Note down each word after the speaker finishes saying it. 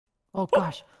Oh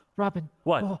gosh, Robin.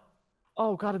 What?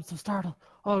 Oh god, I'm so startled.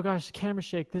 Oh gosh, camera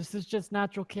shake. This is just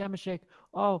natural camera shake.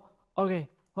 Oh, okay.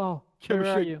 Oh, Camera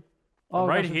where are shake. you? I'm Oh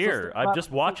right gosh, here. I'm Robin, just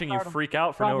so watching you startled. freak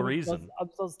out for no Robin, reason. I'm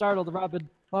so startled, Robin.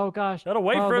 Oh gosh. Get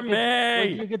away Oh, from look at-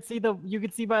 me! You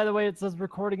can see by the way it says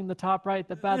recording in the top right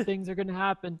that bad things are gonna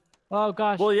happen. Oh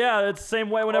gosh. Well, yeah, it's the same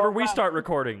way whenever we God. start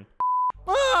recording.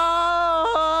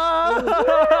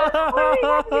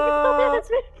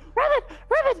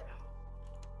 Robin!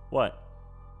 What?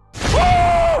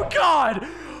 Oh, God!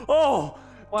 Oh,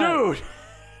 What? dude!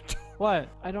 What?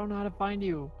 I don't know how to find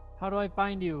you. How do I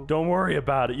find you? Don't worry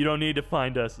about it. You don't need to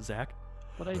find us, Zach.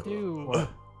 What I do?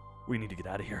 We need to get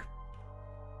out of here.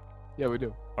 Yeah, we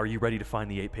do. Are you ready to find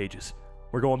the 8 pages?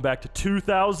 We're going back to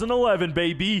 2011,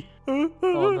 baby. Oh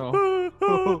no.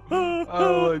 I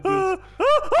don't like this.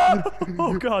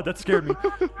 Oh God, that scared me.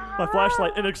 My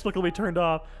flashlight inexplicably turned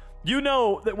off. You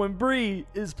know that when Bree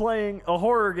is playing a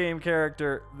horror game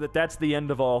character, that's the end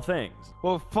of all things.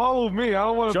 Well, follow me. I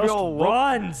don't want to be Just all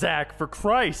run, Zach, for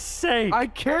Christ's sake. I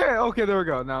can't. Okay, there we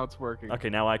go. Now it's working. Okay,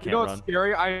 now I can't You know what's run.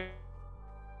 scary? I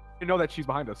know that she's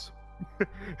behind us.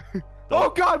 Oh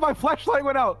God, my flashlight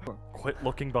went out. Quit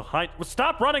looking behind. Well,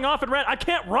 stop running off and run. I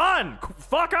can't run.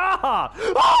 Fuck off.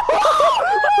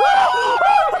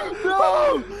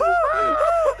 No!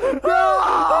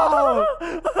 No!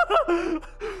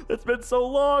 It's been so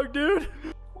long, dude.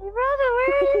 Brother, where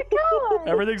are you going?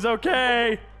 Everything's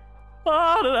okay.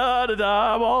 Ah, da, da, da,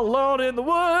 da. I'm all alone in the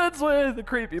woods with the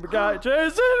creepy guy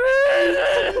chasing me.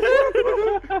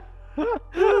 The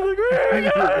creepy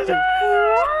guy chasing me.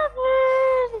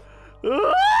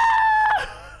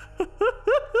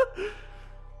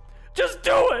 Just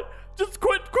do it. Just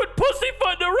quit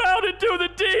pussyfooting around and do the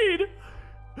deed.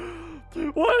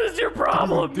 What is your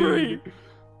problem, Bree?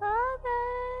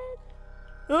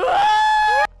 There's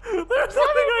nothing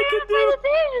I can do.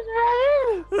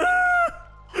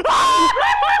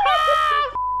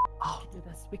 Oh, do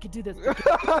this. We can do this.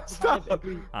 Stop.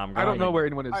 I don't know where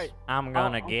anyone is. Alright. I'm I'll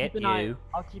gonna get keep an eye- you.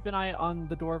 I'll keep an eye on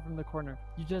the door from the corner.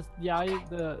 You just,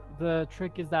 the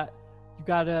trick is that you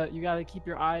gotta keep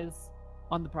your eyes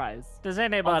on the prize. Does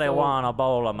anybody Also- want a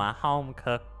bowl of my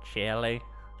home-cooked chili?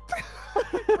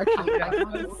 I can't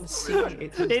even see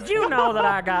it. Did you know that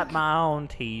I got my own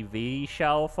TV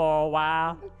show for a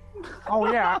while?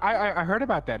 Oh yeah, I heard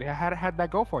about that. How'd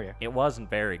that go for you? It wasn't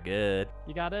very good.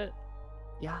 You got it?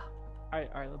 Yeah.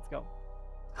 Alright, let's go.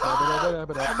 Oh Oh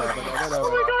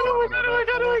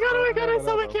my god, I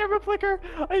saw my camera flicker.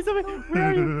 I saw my, where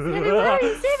are you? Sammy, where are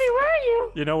you? Sammy, where are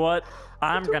you? You know what?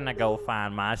 I'm gonna go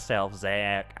find myself,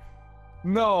 Zach.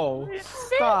 No,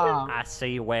 stop. I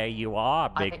see where you are,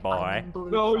 big boy.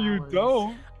 No, you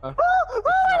don't. My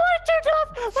light turned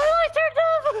off! My light turned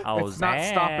off! Oh, It's not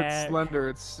Zach. Stop It Slender.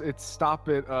 It's Stop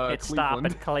It It's Stop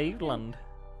Cleveland.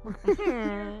 It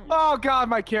Cleveland. Oh God,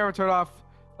 my camera turned off.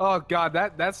 Oh God,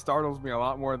 that startles me a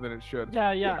lot more than it should.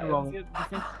 Yeah, Wrong. the same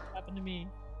thing happened to me.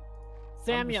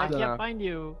 Sammy, I just, can't find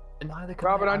you. Neither can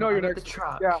Robin, I know I'm you're at next. the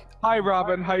truck. Yeah. Hi,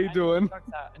 Robin. How you doing?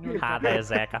 Hi there,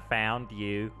 Zach. I found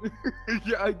you.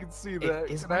 Yeah, I can see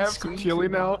that. Is Can I my have some screen chili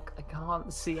too now? dark? I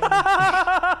can't see anything.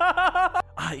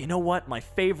 You know what? My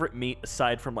favorite meat,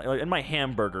 aside from in my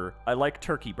hamburger, I like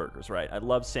turkey burgers, right? I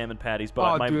love salmon patties, but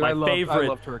Oh, my dude, I favorite,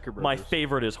 love turkey burgers. my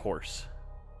favorite is horse.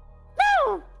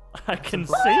 No! I can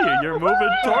see you. You're moving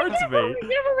towards me. My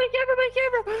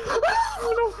camera!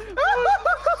 Oh no!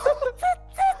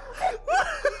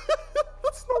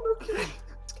 It's not okay.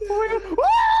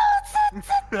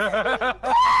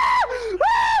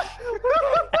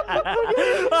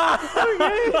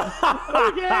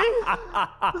 Okay.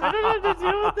 I don't know how to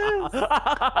deal with this.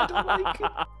 I don't like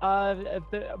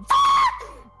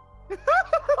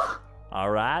All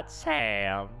right,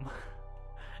 Sam.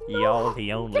 You're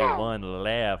the only one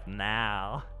left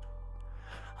now.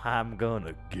 I'm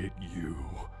gonna get you.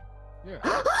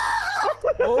 Yeah.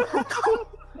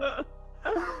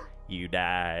 You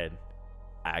died.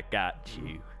 I got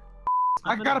you.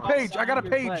 I got a page. I got a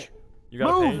page. You got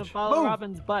Move! a I'm gonna page? follow Move.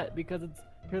 Robin's butt because it's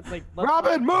like.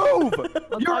 Robin, move! Let's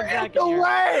You're talk back in the in here.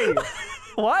 way.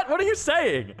 What? What are you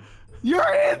saying?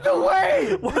 You're in the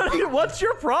way. What's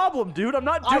your problem, dude? I'm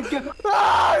not doing.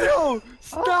 No!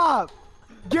 Stop!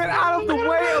 Get out of the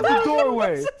way of the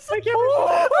doorway.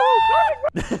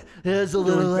 There's a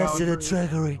little lesson in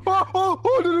trickery. Oh,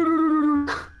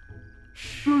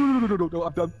 no,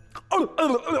 I'm done.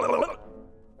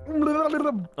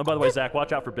 Oh, by the way, Zach,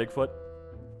 watch out for Bigfoot.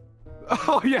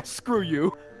 Oh yeah, screw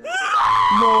you.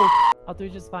 No. I'll do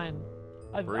just fine.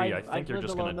 Bree, I think you're lived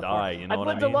just alone gonna before. die, you know I've what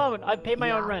I lived mean? alone. I've paid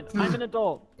my own Yeah. rent. I'm an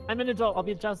adult. I'll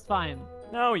be just fine.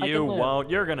 No, can you live. won't.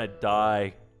 You're gonna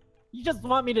die. You just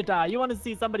want me to die. You want to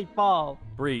see somebody fall.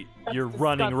 Bree, That's you're disgusting.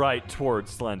 running right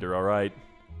towards Slender, all right?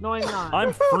 No, I'm not.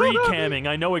 I'm free camming.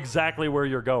 I know exactly where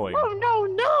you're going. Oh no,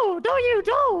 you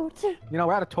don't. You know,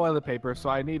 we're out of toilet paper, so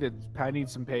I need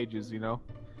some pages. You know.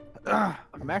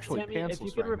 I'm actually Sammy, if you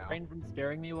pantsless could right now. refrain from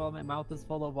scaring me while my mouth is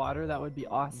full of water, that would be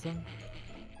awesome.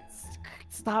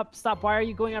 Stop! Why are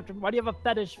you going after? Why do you have a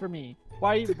fetish for me?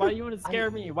 Why do you want to scare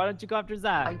me? Why don't you go after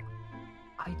Zach?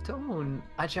 I don't.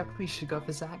 I probably should go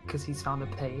for Zach because he's found a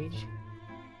page.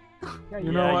 Yeah,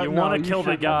 You know what? you No, want you to kill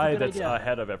the shouldn't. guy That's a that's good idea.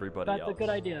 ahead of everybody That's else. a good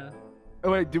idea.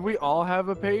 Oh, wait, do we all have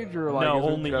a page or like? No, is it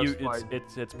only you. just, like...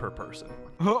 It's per person.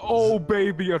 Oh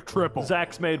baby, a triple.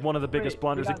 Zach's made one of the biggest Wait,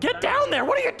 blunders. we got Get Zach. down there!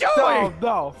 What are you No, doing?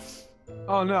 no.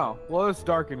 Oh no. Well, it's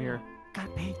dark in here. Got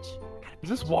a page. Is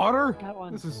this water? Got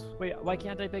one. This is. Wait, why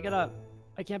can't I pick it up?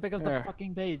 I can't pick up There. the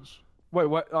fucking page. Wait,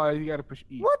 what? Oh, you gotta push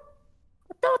E. What?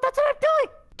 No, that's what I'm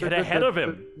doing. Get ahead of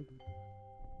him.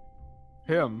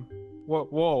 Him?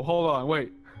 Whoa, hold on,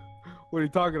 wait. What are you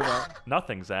talking about?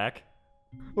 Nothing, Zach.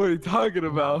 What are you talking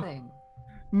about? Nothing.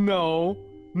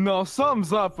 No,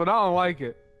 something's up, but I don't like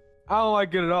it. I don't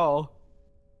like it at all.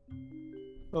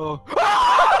 Oh.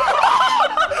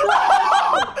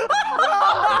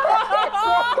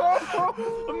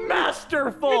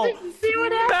 Masterful! See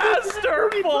what happened?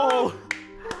 Masterful!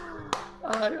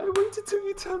 I waited till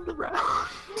you turned around.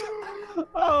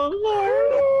 Oh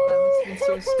That must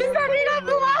have been so scary. Does that mean I'm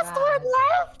the last one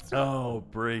left? Oh,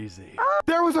 Breezy.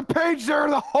 There was a page there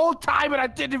the whole time, and I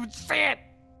didn't even see it.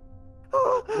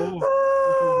 Why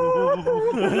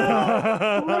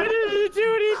did you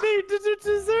do anything to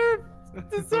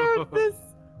deserve this?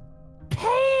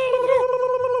 Pain!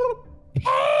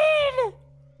 Pain!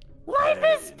 Life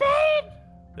is pain!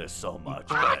 There's so much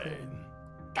pain.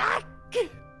 Ah!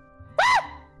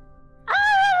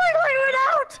 I went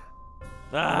out!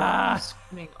 Ah!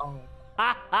 Screaming, oh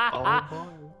boy.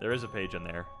 There is a page in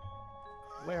there.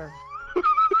 Where?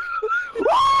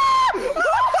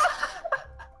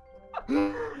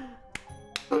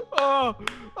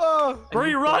 Oh,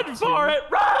 Bree, run for it!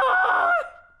 Run!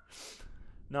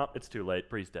 No, it's too late.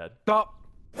 Bree's dead. stop.